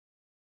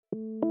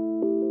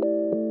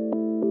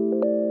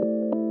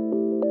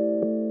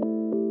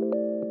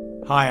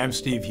Hi, I'm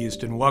Steve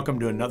Huston. Welcome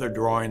to another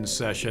drawing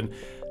session.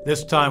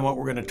 This time what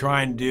we're going to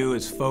try and do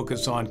is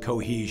focus on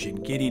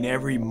cohesion, getting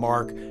every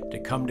mark to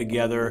come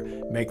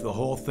together, make the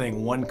whole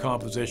thing one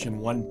composition,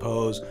 one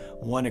pose,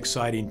 one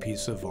exciting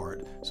piece of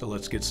art. So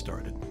let's get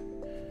started.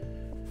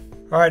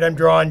 All right, I'm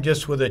drawing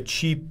just with a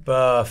cheap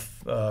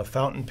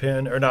fountain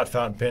pen, or not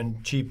fountain pen,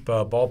 cheap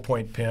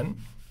ballpoint pen.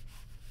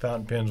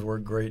 Fountain pens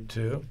work great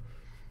too.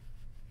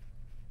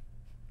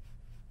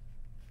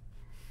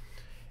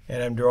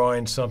 And I'm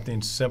drawing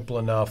something simple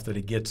enough that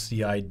it gets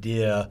the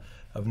idea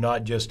of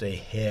not just a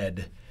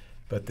head,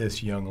 but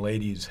this young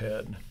lady's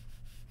head.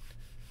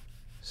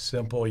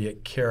 Simple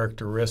yet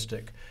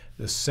characteristic.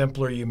 The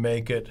simpler you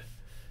make it,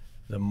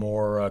 the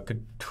more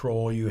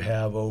control you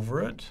have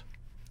over it.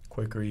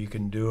 Quicker you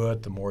can do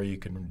it, the more you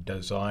can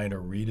design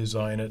or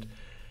redesign it.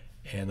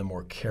 And the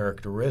more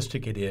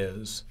characteristic it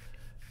is,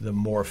 the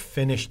more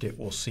finished it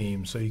will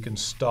seem. So you can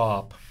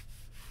stop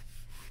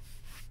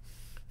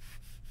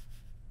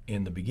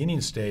in the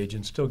beginning stage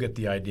and still get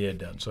the idea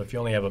done. So if you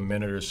only have a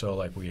minute or so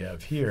like we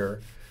have here,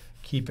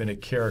 keeping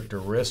it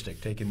characteristic,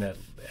 taking that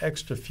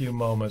extra few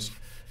moments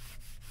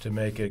to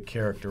make it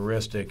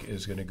characteristic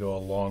is going to go a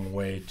long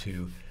way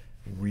to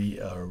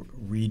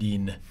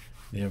reading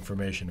the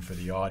information for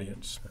the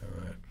audience.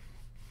 All right.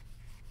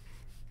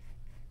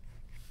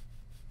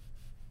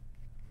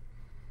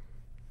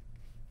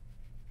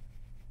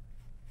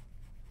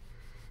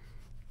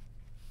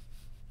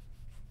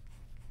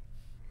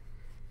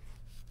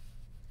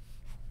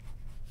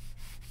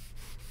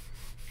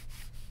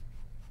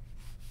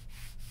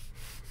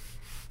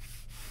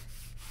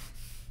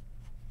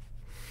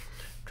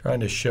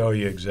 Trying to show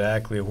you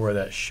exactly where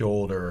that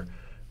shoulder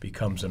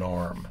becomes an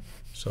arm.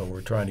 So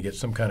we're trying to get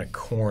some kind of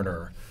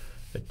corner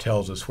that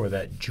tells us where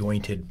that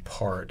jointed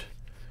part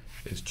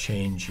is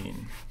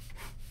changing.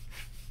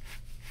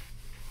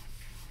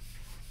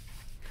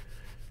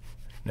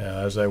 Now,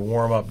 as I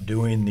warm up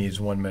doing these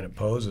 1-minute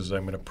poses,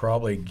 I'm going to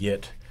probably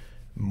get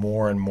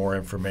more and more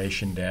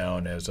information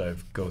down as I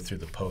go through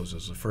the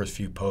poses. The first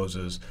few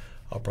poses,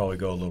 I'll probably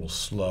go a little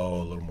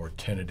slow, a little more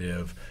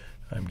tentative.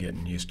 I'm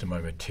getting used to my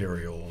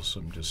materials.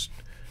 I'm just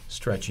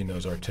stretching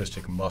those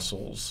artistic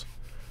muscles.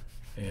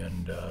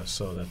 And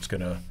so that's going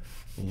to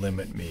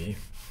limit me.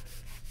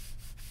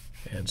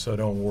 And so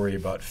don't worry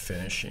about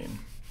finishing.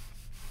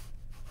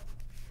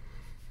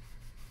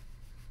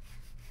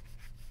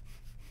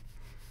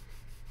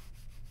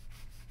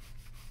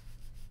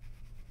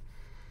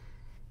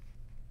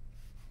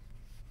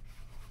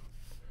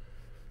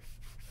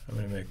 I'm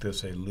going to make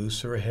this a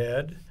looser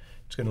head.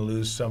 It's going to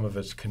lose some of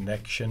its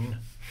connection,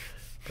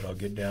 but I'll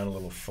get down a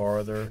little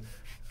farther.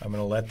 I'm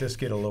going to let this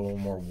get a little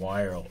more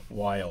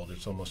wild.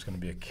 It's almost going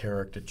to be a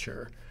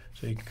caricature.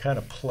 So you can kind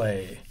of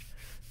play,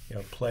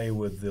 play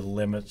with the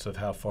limits of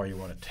how far you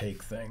want to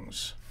take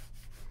things.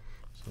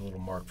 So a little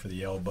mark for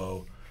the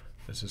elbow.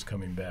 This is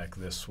coming back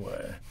this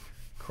way,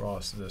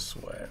 cross this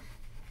way.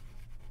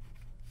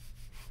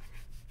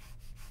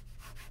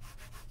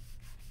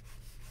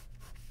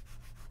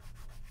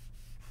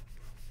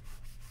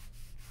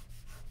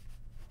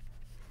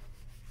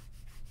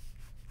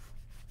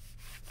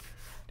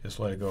 Just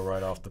let it go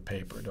right off the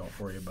paper. Don't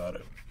worry about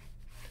it.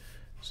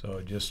 So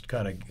just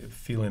kind of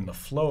feeling the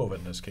flow of it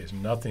in this case.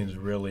 Nothing's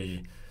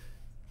really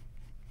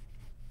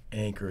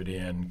anchored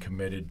in,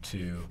 committed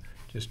to,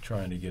 just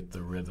trying to get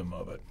the rhythm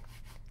of it.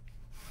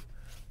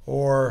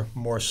 Or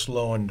more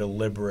slow and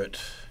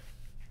deliberate.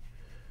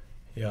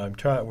 Yeah,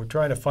 we're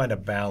trying to find a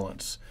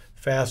balance.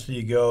 Faster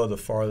you go,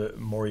 the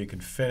more you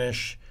can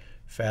finish.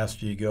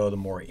 Faster you go, the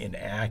more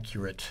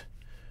inaccurate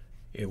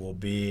it will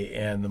be,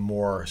 and the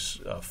more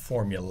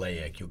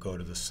formulaic. You'll go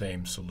to the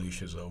same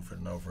solutions over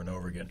and over and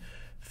over again.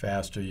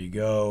 Faster you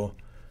go,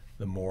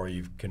 the more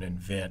you can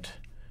invent,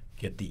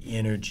 get the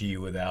energy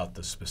without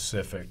the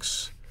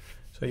specifics.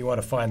 So you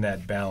want to find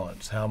that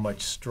balance. How much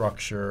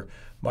structure?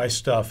 My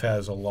stuff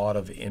has a lot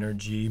of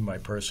energy, my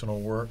personal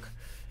work,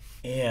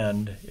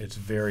 and it's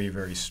very,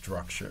 very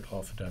structured,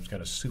 oftentimes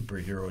kind of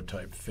superhero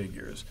type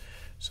figures.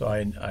 So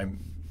I'm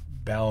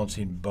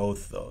balancing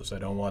both those. I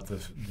don't want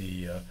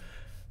the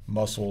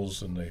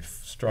muscles and the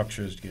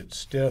structures to get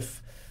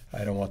stiff.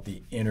 I don't want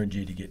the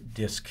energy to get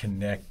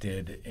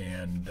disconnected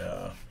and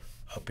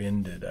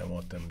upended. I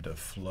want them to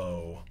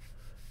flow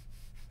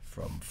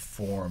from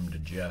form to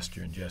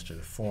gesture and gesture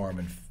to form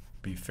and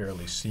be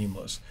fairly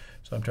seamless.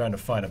 So I'm trying to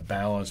find a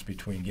balance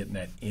between getting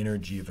that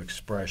energy of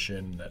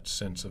expression, that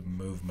sense of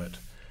movement,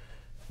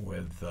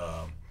 with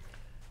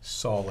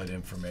solid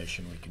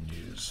information we can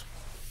use.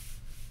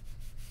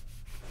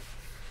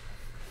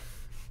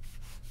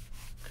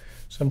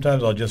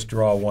 Sometimes I'll just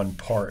draw one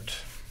part.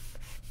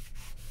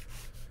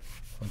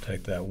 I'll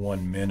take that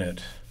 1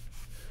 minute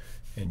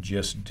and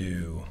just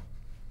do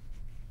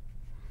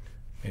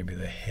maybe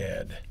the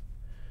head.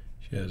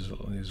 She has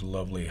these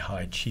lovely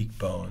high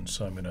cheekbones,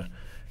 so I'm going to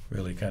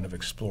really kind of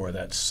explore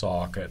that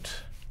socket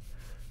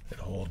that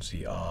holds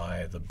the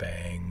eye, the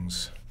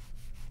bangs,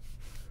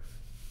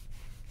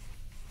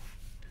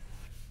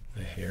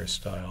 the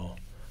hairstyle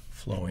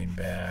flowing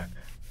back.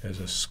 There's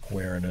a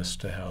squareness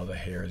to how the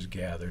hair is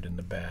gathered in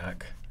the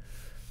back.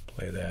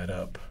 Play that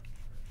up,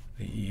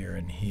 the ear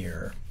in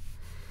here,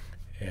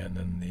 and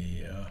then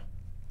the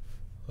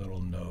little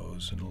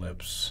nose and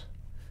lips,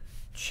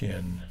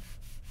 chin,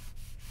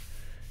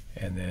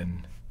 and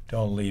then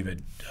don't leave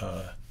it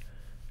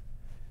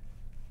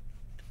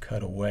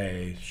cut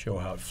away. Show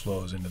how it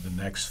flows into the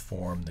next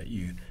form that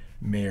you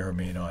may or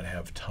may not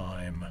have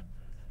time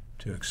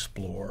to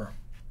explore.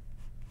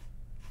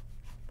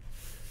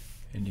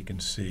 And you can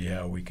see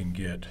how we can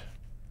get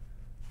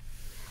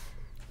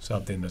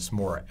something that's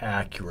more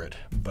accurate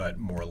but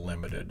more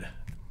limited.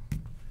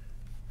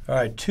 All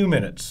right, 2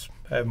 minutes.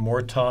 I have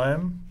more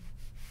time.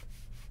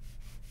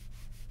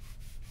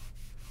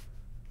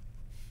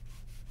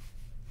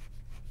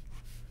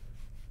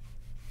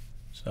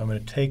 So I'm going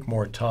to take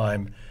more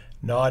time,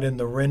 not in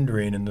the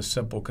rendering, in the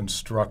simple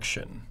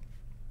construction.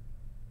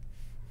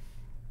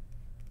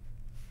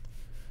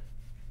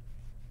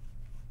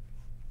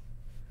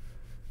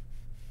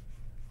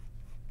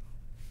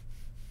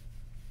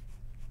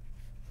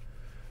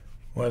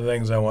 One of the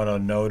things I want to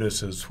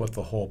notice is what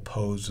the whole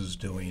pose is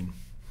doing.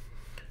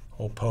 The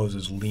whole pose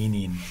is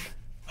leaning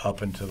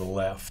up and to the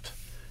left.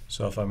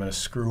 So if I'm going to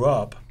screw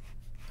up,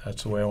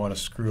 that's the way I want to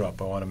screw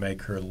up. I want to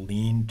make her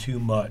lean too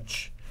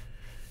much.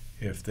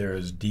 If there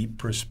is deep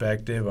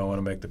perspective, I want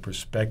to make the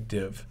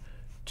perspective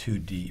too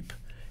deep.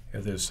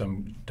 If there's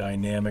some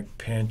dynamic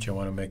pinch, I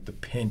want to make the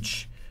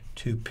pinch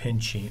too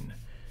pinching.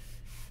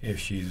 If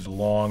she's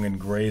long and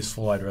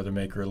graceful, I'd rather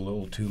make her a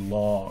little too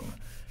long,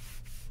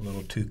 a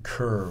little too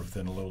curved,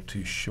 and a little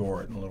too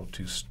short, and a little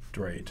too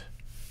straight.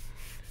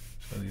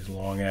 So these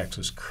long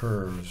axis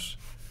curves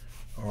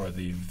are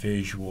the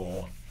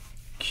visual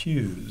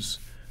cues.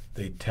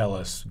 They tell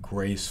us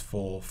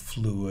graceful,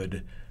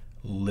 fluid,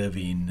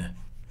 living,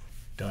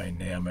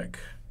 dynamic,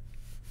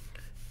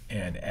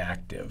 and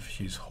active.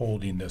 She's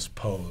holding this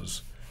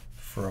pose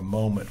for a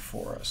moment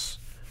for us,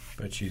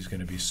 but she's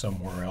going to be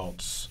somewhere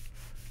else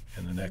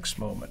in the next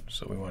moment.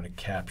 So we want to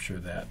capture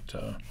that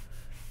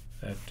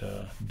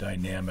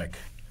dynamic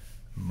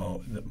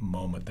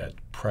moment, that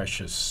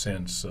precious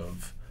sense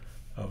of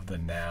the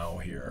now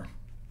here.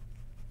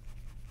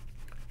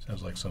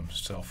 Sounds like some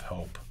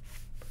self-help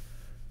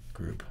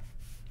group.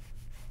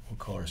 We'll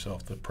call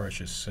ourselves the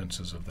precious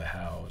senses of the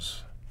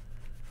house.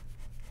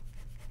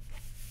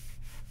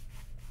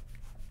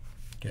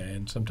 Okay,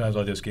 and sometimes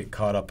I'll just get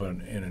caught up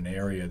in an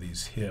area,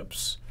 these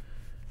hips,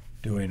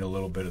 doing a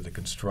little bit of the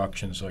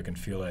construction so I can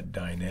feel that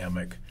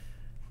dynamic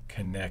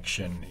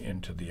connection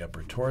into the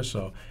upper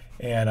torso.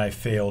 And I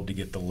failed to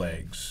get the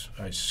legs.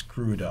 I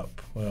screwed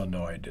up. Well,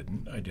 no, I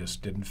didn't. I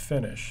just didn't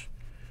finish.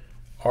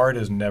 Art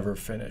is never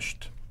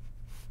finished.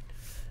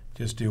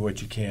 Just do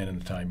what you can in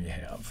the time you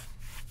have.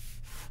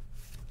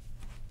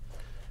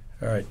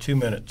 All right, 2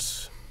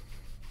 minutes.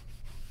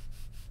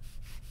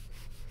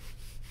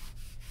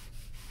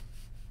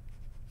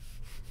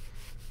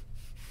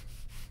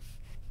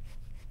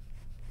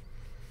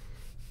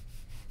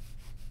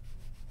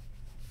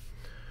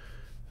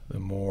 The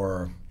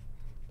more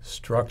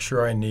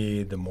structure I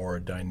need, the more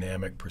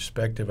dynamic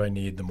perspective I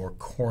need, the more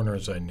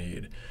corners I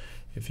need.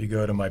 If you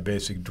go to my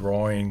basic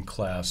drawing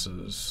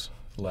classes,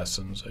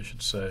 lessons, I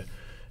should say,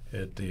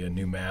 at the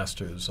New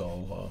Masters,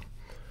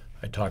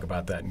 I talk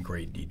about that in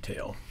great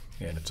detail.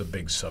 And it's a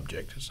big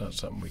subject. It's not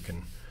something we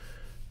can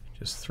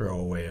just throw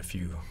away a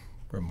few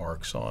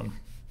remarks on.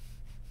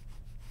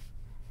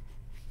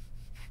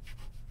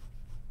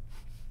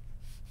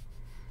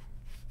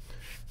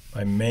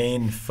 My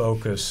main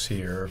focus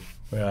here,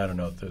 well, I don't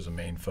know if there's a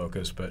main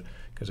focus, but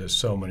because there's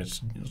so many,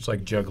 it's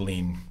like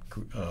juggling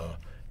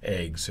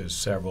eggs. There's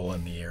several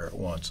in the air at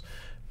once.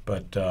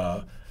 But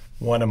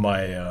one of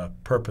my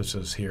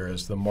purposes here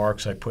is the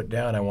marks I put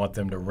down, I want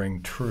them to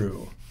ring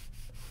true,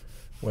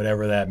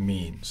 whatever that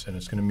means. And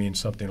it's going to mean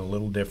something a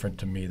little different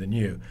to me than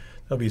you.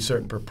 There'll be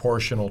certain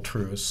proportional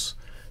truths.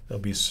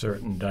 There'll be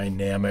certain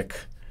dynamic,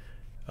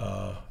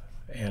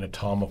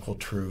 anatomical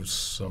truths,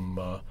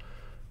 some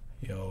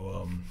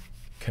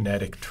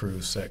kinetic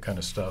truths, that kind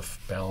of stuff,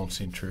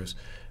 balancing truths.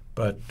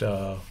 But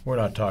we're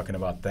not talking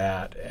about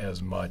that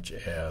as much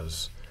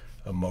as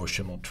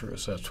emotional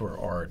truths. That's where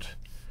art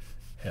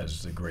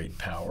has the great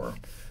power.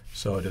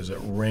 So does it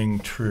ring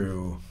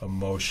true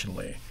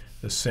emotionally?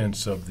 The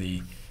sense of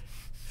the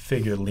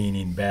figure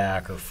leaning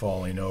back or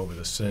falling over,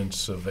 the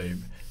sense of a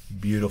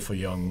beautiful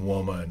young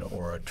woman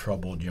or a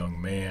troubled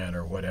young man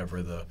or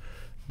whatever the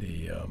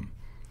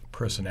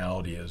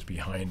personality is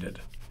behind it.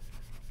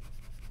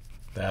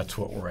 That's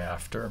what we're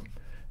after.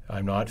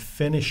 I'm not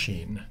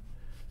finishing.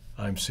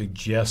 I'm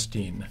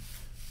suggesting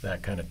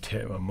that kind of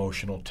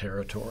emotional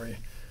territory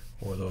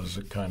or those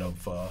kind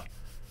of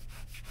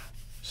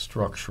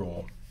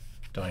structural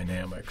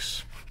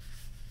dynamics.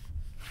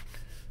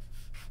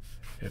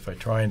 If I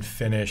try and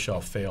finish, I'll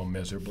fail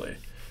miserably.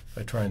 If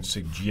I try and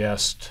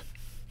suggest,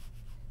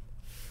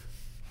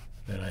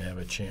 then I have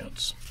a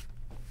chance.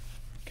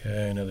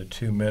 Okay, another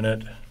 2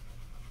 minutes.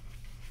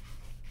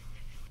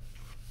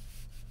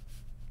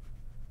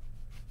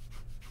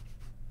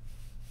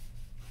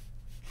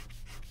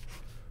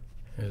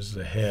 is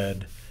the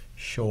head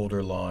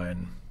shoulder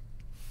line.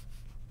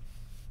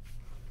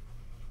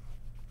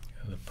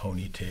 The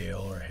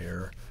ponytail or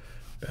hair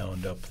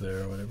bound up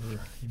there, whatever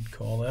you'd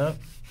call that.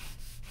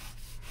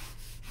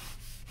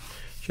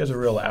 She has a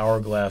real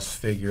hourglass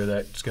figure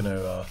that's going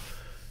to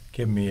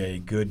give me a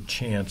good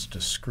chance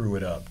to screw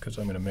it up, because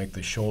I'm going to make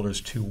the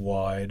shoulders too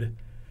wide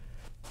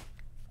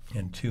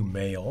and too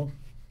male,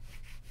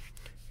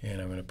 and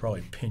I'm going to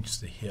probably pinch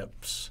the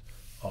hips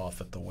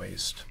off at the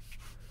waist.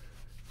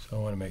 So I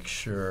want to make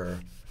sure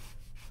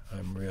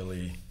I'm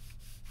really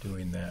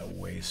doing that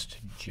waist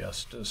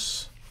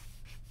justice.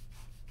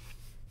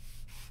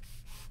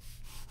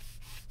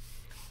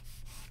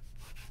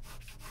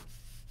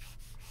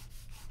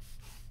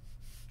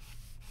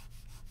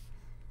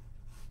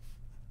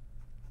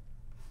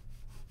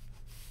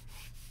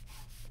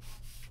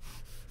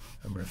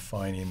 I'm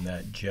refining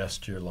that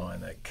gesture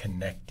line, that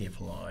connective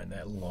line,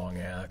 that long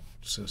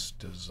axis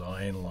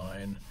design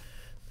line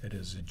that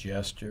is a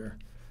gesture,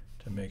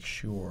 to make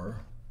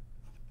sure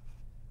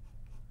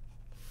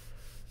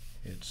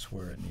it's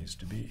where it needs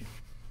to be.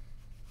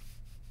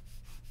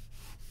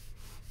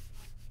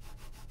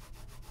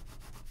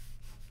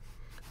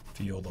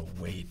 Feel the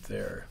weight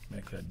there.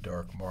 Make that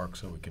dark mark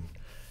so we can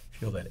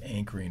feel that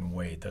anchoring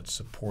weight that's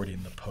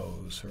supporting the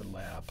pose, her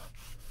lap.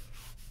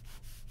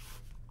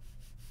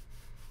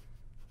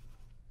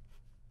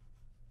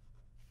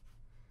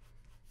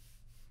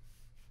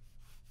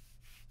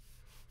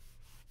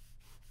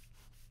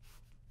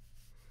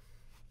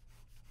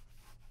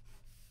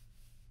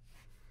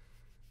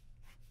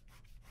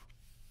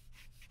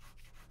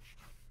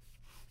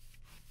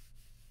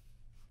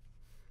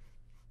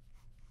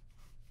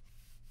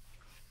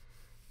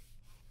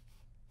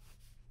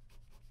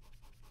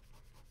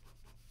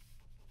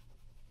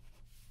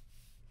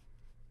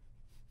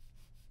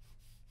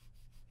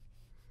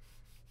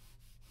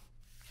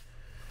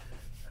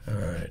 All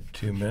right,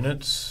 2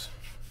 minutes.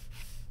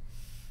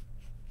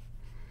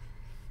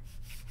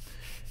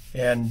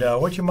 And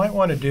what you might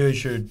want to do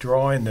as you're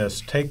drawing this,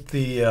 take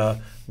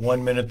the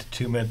 1 minute, the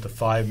 2 minute, the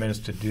 5 minutes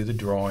to do the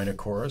drawing, of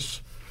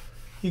course.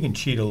 You can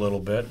cheat a little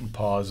bit and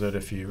pause it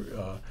if you're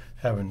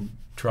having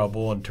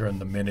trouble, and turn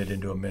the minute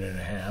into a minute and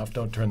a half.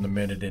 Don't turn the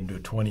minute into a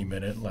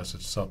 20-minute unless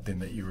it's something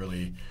that you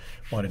really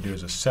want to do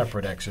as a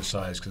separate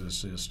exercise, because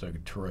it's just a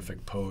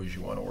terrific pose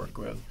you want to work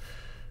with.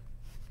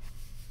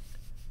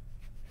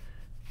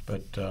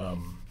 But try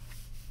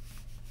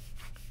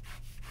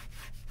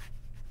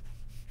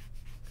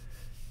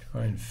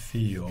and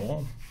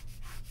feel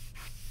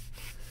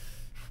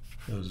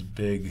those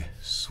big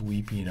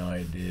sweeping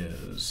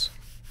ideas.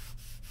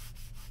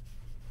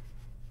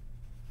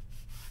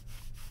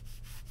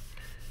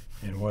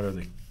 And what are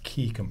the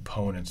key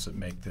components that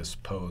make this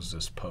pose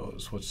this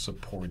pose? What's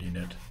supporting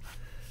it?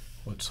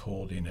 What's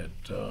holding it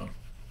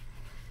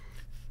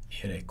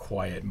in a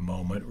quiet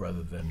moment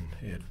rather than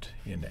it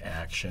in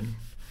action?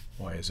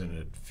 Why isn't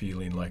it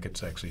feeling like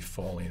it's actually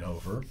falling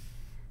over?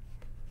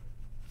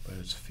 But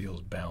it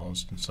feels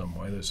balanced in some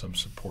way. There's some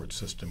support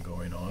system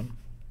going on.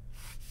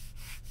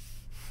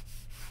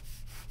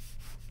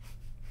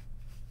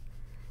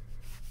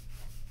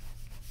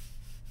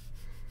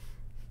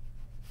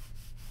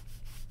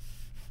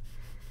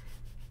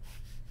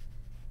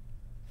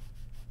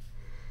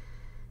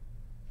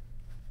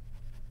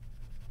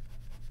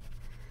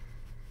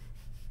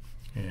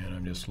 And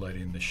I'm just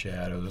letting the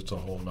shadows, it's a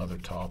whole nother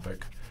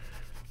topic,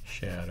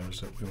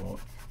 shadows that we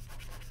won't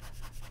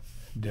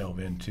delve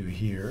into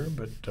here,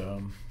 but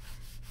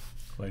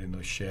letting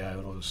those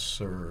shadows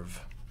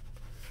serve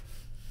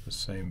the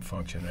same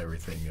function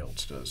everything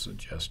else does, the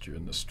gesture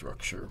and the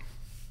structure.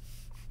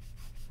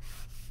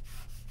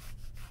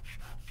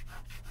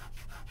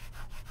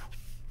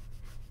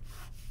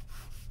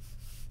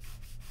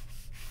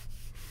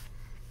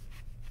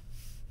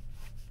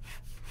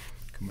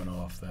 Coming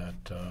off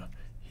that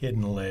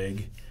hidden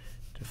leg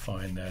to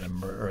find that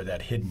or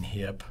that hidden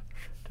hip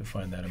to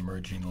find that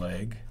emerging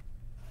leg.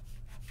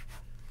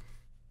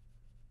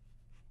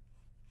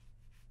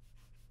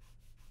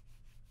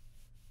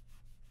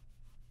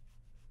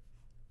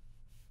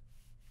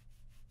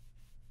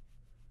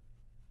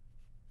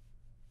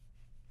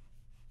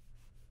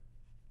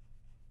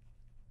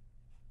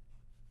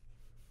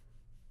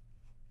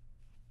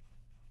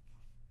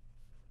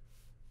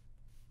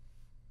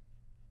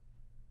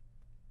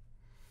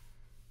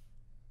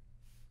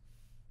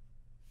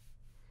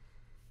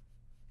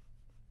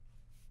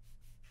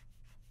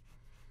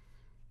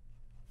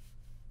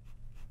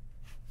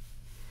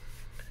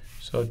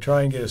 So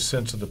try and get a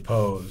sense of the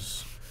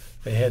pose.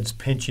 The head's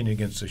pinching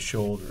against the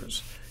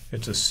shoulders.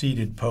 It's a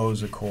seated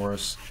pose, of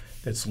course,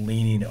 that's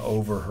leaning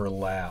over her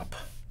lap.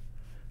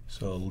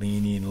 So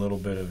leaning, a little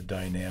bit of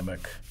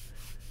dynamic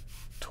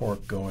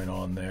torque going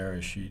on there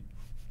as she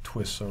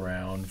twists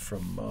around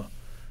from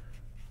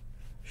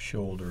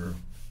shoulder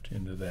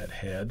into that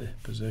head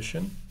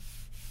position.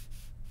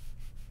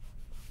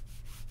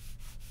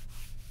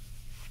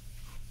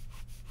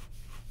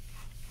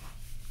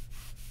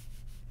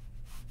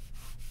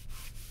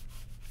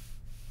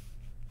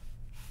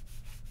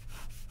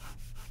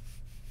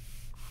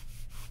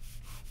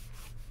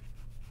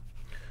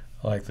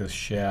 I like this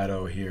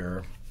shadow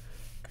here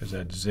because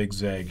that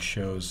zigzag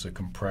shows the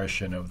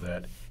compression of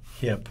that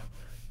hip,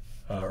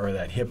 or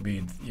that hip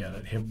being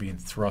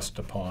thrust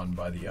upon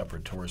by the upper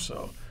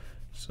torso.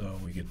 So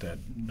we get that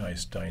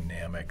nice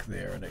dynamic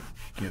there, and it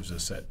gives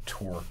us that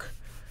torque,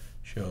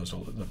 shows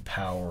the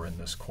power in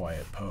this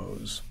quiet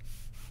pose.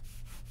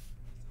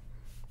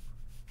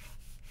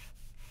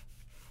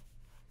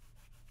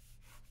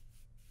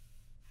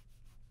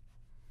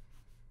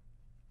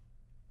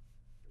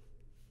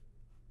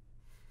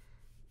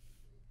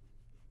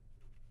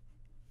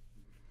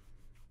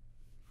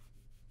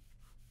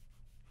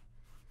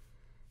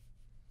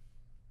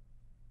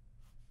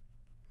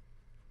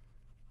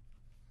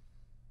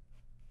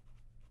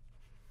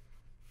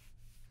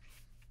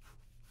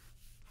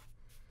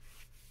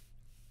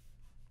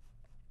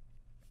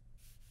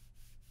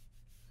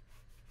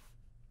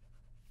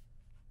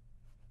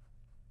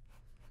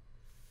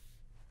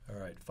 All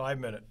right, 5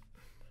 minutes.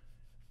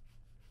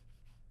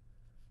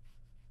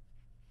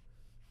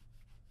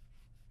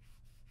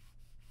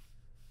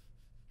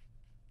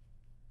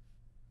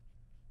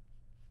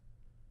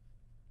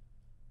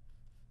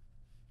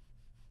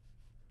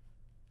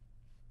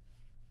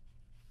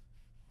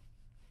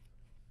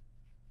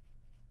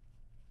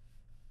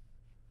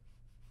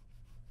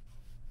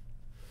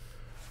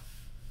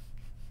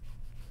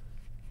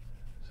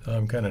 So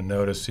I'm kind of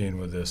noticing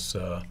with this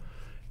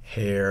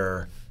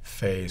hair,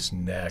 face,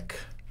 neck,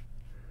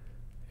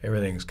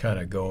 everything's kind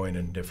of going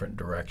in different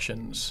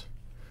directions,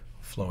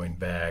 flowing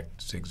back,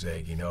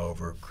 zigzagging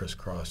over,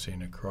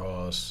 crisscrossing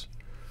across,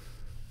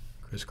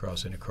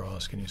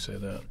 can you say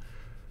that?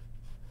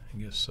 I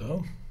guess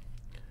so.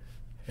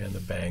 And the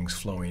bangs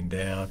flowing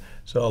down.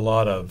 So a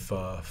lot of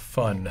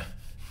fun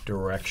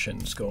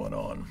directions going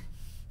on.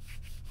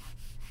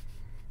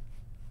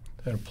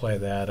 I'm going to play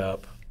that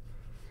up,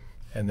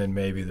 and then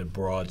maybe the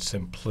broad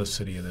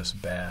simplicity of this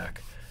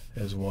back.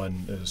 There's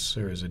a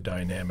series of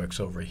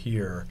dynamics over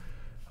here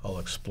I'll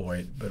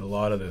exploit, but a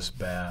lot of this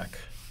back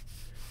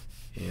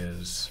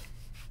is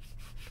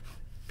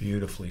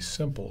beautifully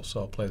simple.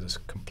 So I'll play this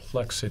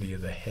complexity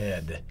of the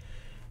head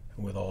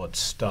with all its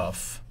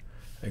stuff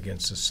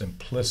against the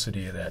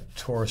simplicity of that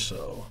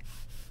torso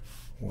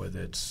with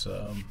its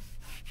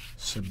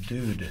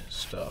subdued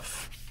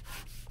stuff.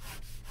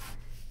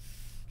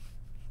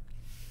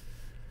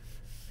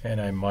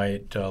 And I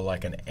might,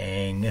 like an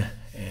ang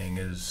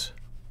is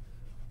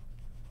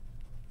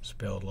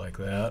spelled like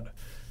that,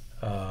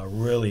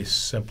 really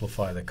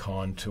simplify the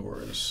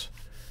contours.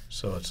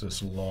 So it's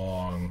this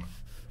long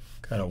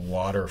kind of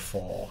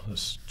waterfall,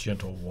 this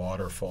gentle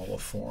waterfall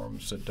of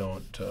forms that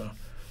don't,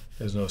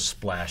 there's no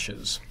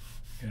splashes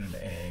in an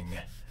ang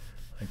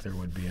like there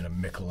would be in a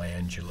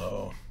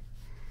Michelangelo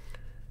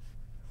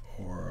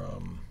or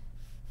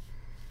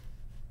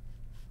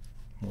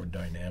more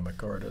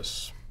dynamic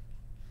artists.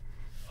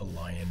 A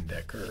Lion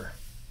Decker,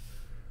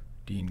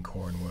 Dean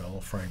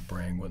Cornwell, Frank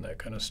Brangwyn, that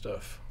kind of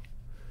stuff.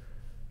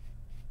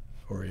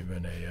 Or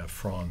even a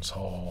Franz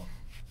Hall.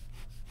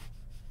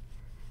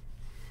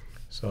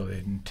 So the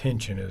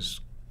intention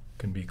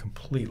can be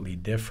completely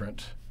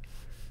different,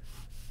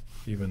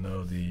 even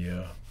though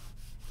the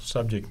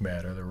subject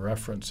matter, the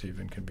reference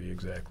even, can be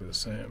exactly the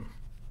same.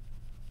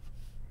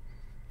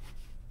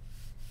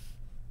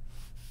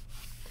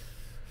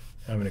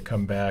 I'm going to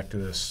come back to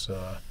this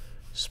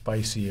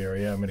spicy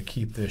area. I'm going to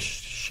keep this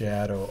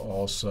shadow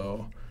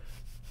also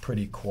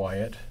pretty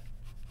quiet,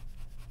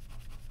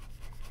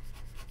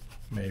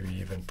 maybe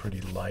even pretty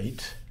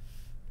light,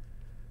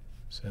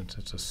 since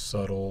it's a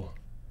subtle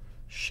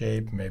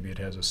shape. Maybe it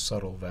has a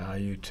subtle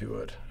value to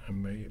it.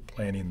 I'm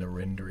planning the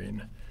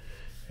rendering,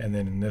 and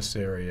then in this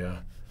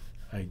area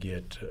I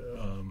get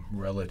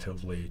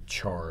relatively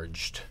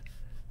charged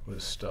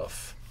with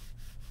stuff.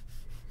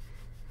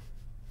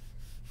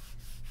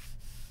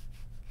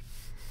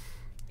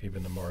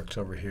 Even the marks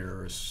over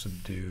here are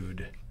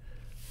subdued,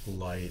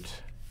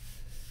 light,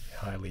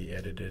 highly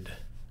edited.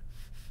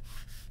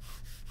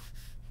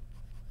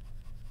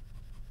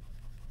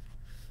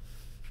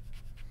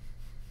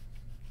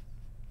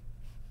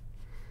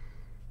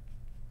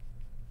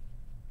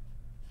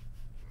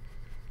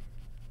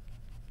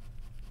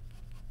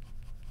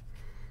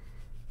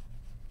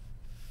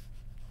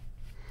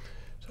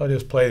 So I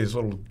just play these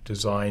little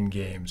design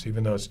games,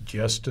 even though it's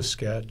just a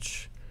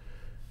sketch,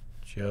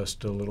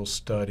 just a little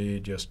study,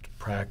 just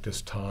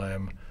practice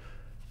time.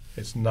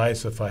 It's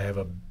nice if I have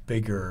a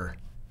bigger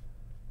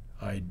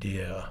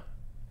idea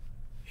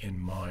in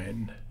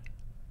mind.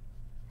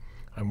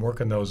 I'm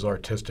working those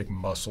artistic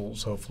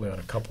muscles, hopefully on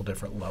a couple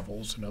different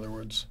levels. In other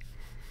words,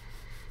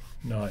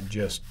 not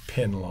just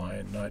pin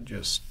line, not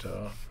just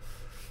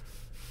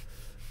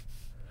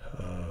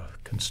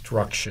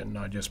construction,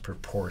 not just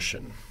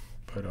proportion,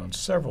 but on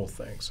several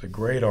things. The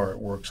great art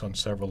works on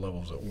several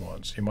levels at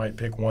once. You might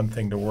pick one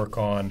thing to work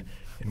on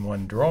in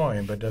one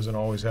drawing, but it doesn't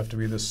always have to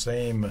be the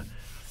same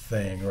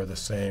thing or the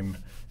same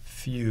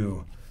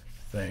few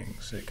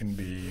things. It can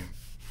be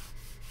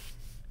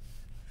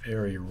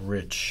very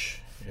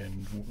rich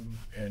and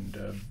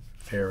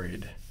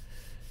varied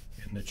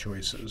in the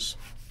choices.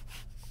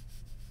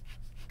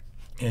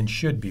 and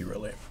should be,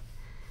 really.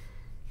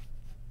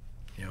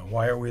 You know,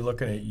 why are we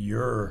looking at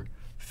your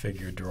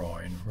figure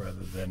drawing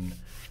rather than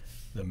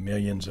the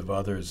millions of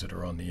others that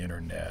are on the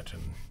internet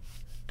and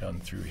done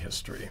through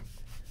history?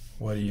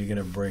 What are you going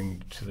to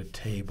bring to the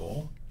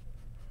table?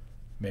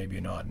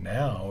 Maybe not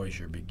now as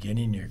you're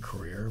beginning your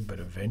career, but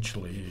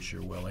eventually as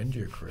you're well into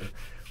your career.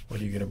 What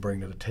are you going to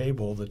bring to the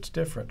table that's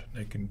different,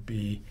 that can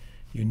be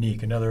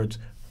unique? In other words,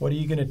 what are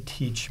you going to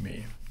teach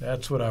me?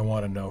 That's what I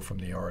want to know from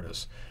the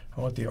artists. I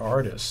want the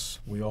artists,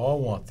 we all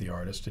want the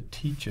artists to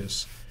teach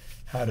us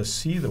how to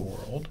see the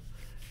world,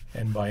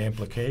 and by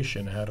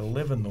implication, how to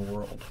live in the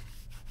world.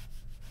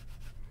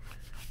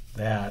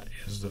 That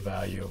is the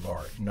value of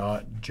art,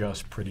 not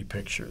just pretty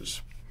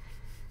pictures,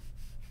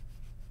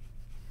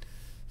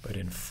 but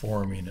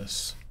informing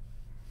us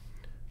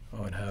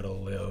on how to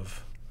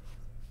live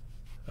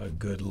a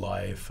good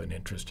life, an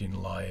interesting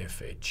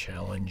life, a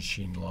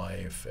challenging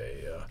life,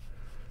 a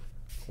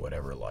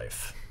whatever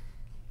life.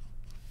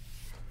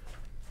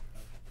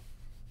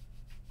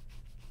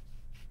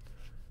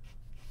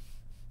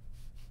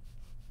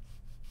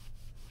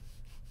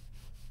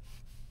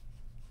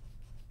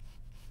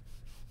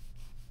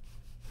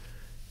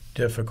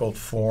 Difficult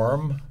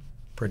form,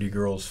 pretty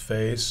girl's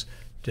face,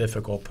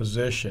 difficult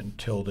position,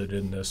 tilted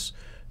in this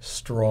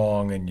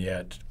strong and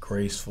yet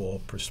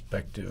graceful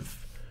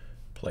perspective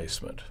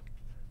placement.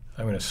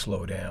 I'm going to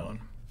slow down.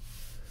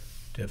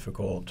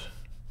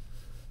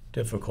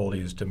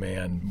 Difficulties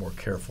demand more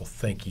careful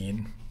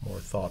thinking, more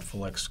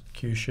thoughtful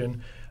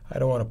execution. I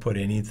don't want to put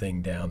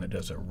anything down that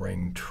doesn't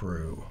ring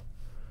true.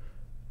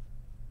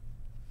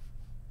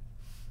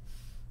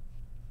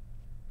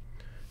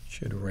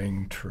 Should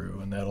ring true,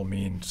 and that'll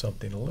mean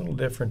something a little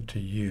different to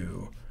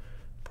you,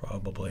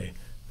 probably,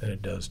 than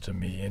it does to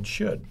me, and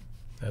should.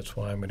 That's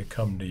why I'm going to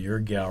come to your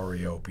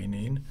gallery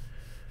opening,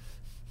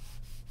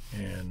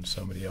 and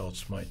somebody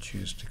else might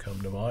choose to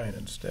come to mine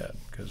instead,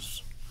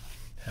 because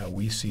how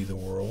we see the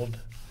world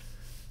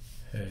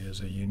is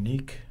a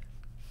unique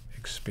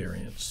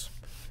experience.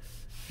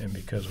 And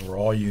because we're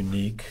all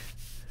unique,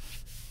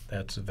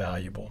 that's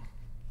valuable.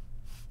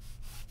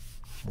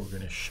 We're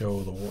going to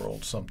show the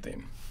world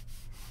something.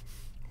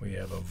 We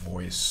have a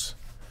voice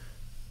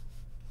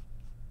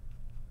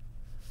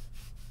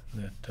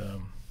that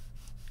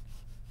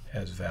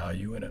has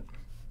value in it.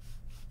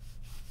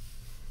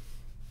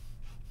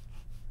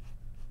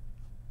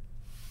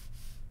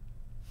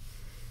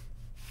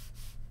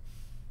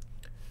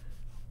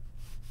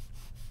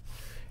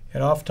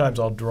 And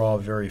oftentimes I'll draw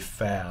very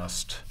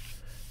fast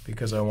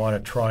because I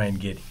want to try and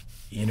get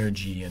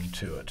energy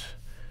into it.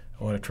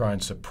 I want to try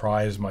and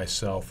surprise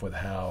myself with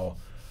how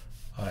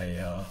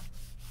I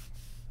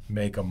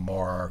make a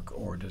mark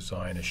or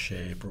design a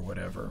shape or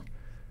whatever.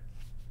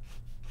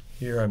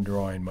 Here I'm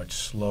drawing much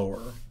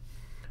slower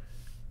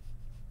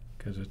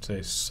because it's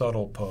a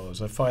subtle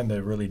pose. I find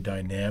the really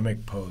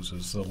dynamic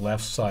poses, the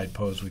left side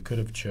pose we could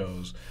have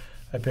chose.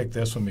 I picked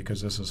this one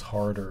because this is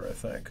harder, I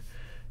think.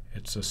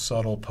 It's a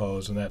subtle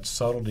pose, and that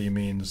subtlety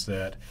means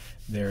that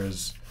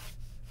there's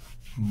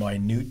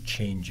minute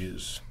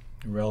changes,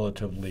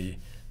 relatively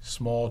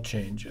small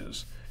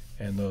changes,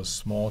 and those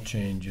small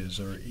changes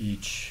are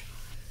each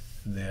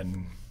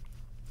then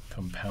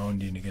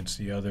compounding against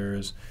the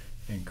others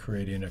and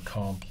creating a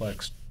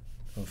complex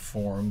of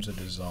forms, a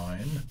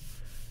design,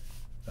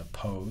 a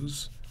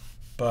pose,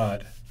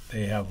 but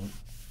they have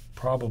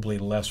probably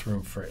less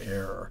room for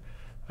error.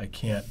 I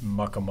can't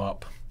muck them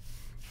up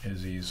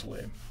as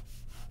easily.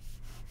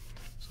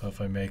 So if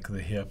I make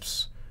the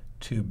hips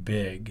too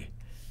big,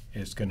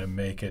 it's going to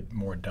make it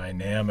more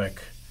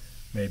dynamic.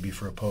 Maybe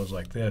for a pose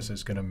like this,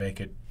 it's going to make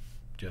it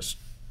just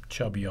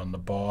chubby on the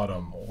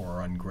bottom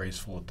or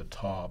ungraceful at the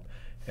top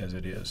as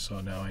it is. So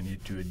now I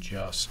need to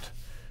adjust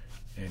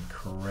and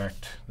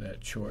correct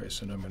that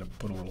choice. And I'm going to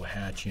put a little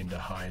hatching to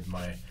hide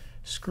my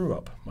screw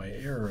up, my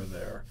error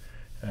there.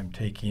 And I'm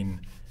taking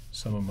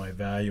some of my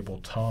valuable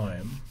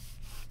time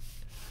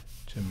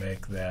to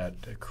make that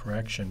a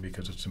correction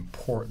because it's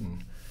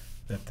important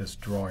that this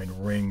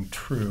drawing ring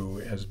true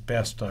as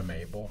best I'm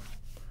able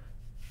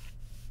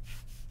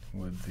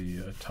with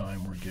the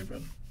time we're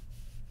given.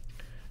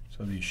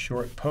 So these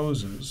short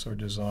poses are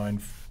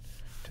designed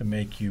to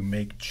make you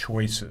make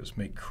choices,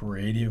 make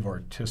creative,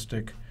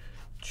 artistic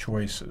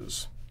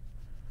choices.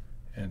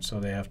 And so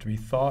they have to be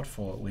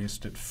thoughtful, at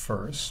least at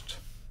first,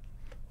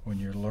 when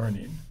you're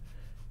learning.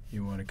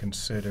 You want to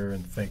consider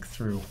and think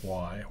through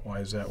why. Why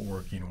is that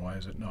working? Why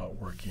is it not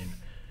working?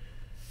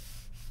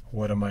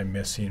 What am I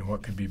missing?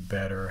 What could be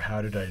better?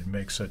 How did I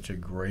make such a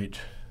great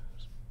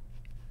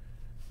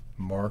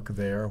mark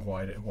there?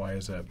 Why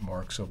is that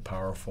mark so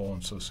powerful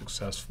and so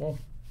successful?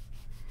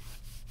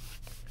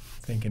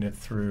 Thinking it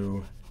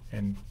through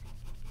and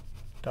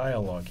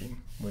dialoguing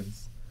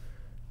with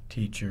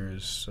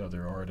teachers,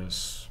 other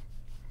artists,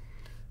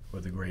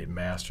 with the great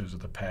masters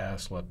of the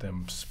past. Let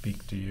them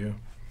speak to you.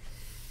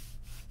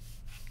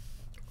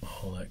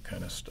 All that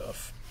kind of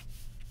stuff.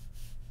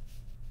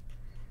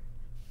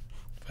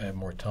 If I have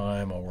more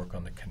time, I'll work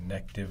on the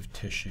connective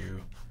tissue.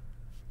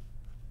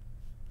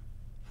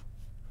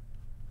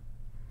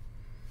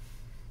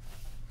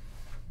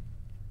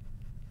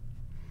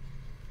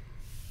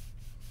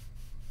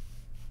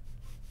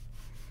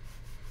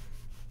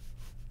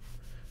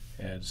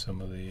 Add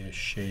some of the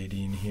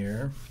shading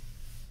here.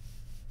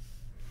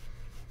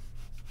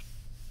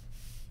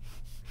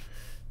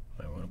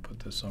 I want to put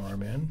this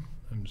arm in.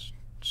 I'm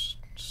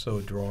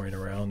so drawing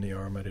around the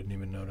arm, I didn't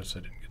even notice I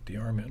didn't get the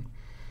arm in.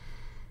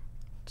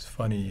 It's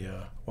funny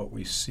what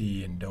we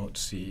see and don't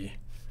see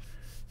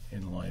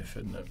in life,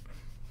 isn't it?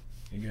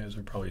 You guys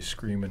are probably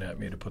screaming at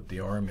me to put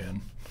the arm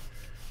in,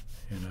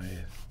 and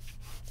I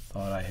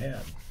thought I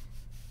had.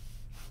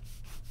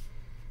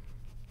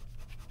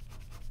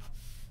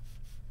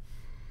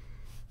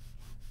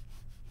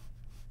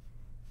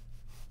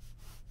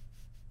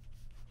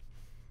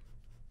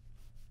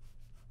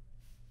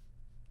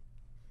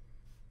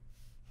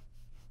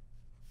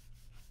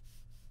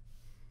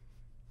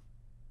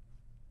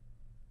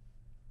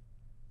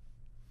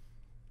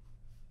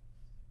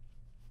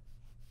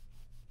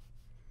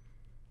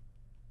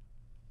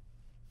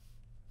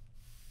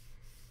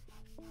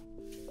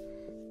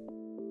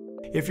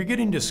 If you're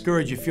getting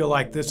discouraged, you feel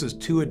like this is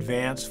too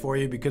advanced for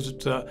you, because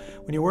it's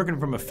when you're working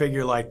from a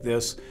figure like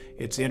this,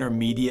 it's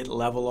intermediate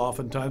level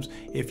oftentimes.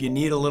 If you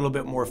need a little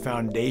bit more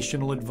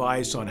foundational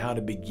advice on how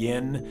to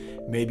begin,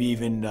 maybe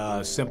even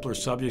simpler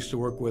subjects to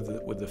work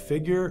with the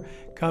figure,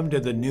 come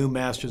to the new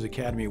Masters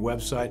Academy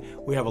website.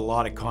 We have a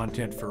lot of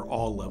content for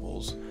all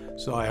levels.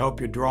 So I hope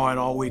you're drawing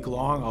all week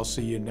long. I'll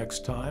see you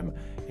next time,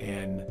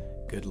 and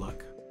good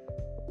luck.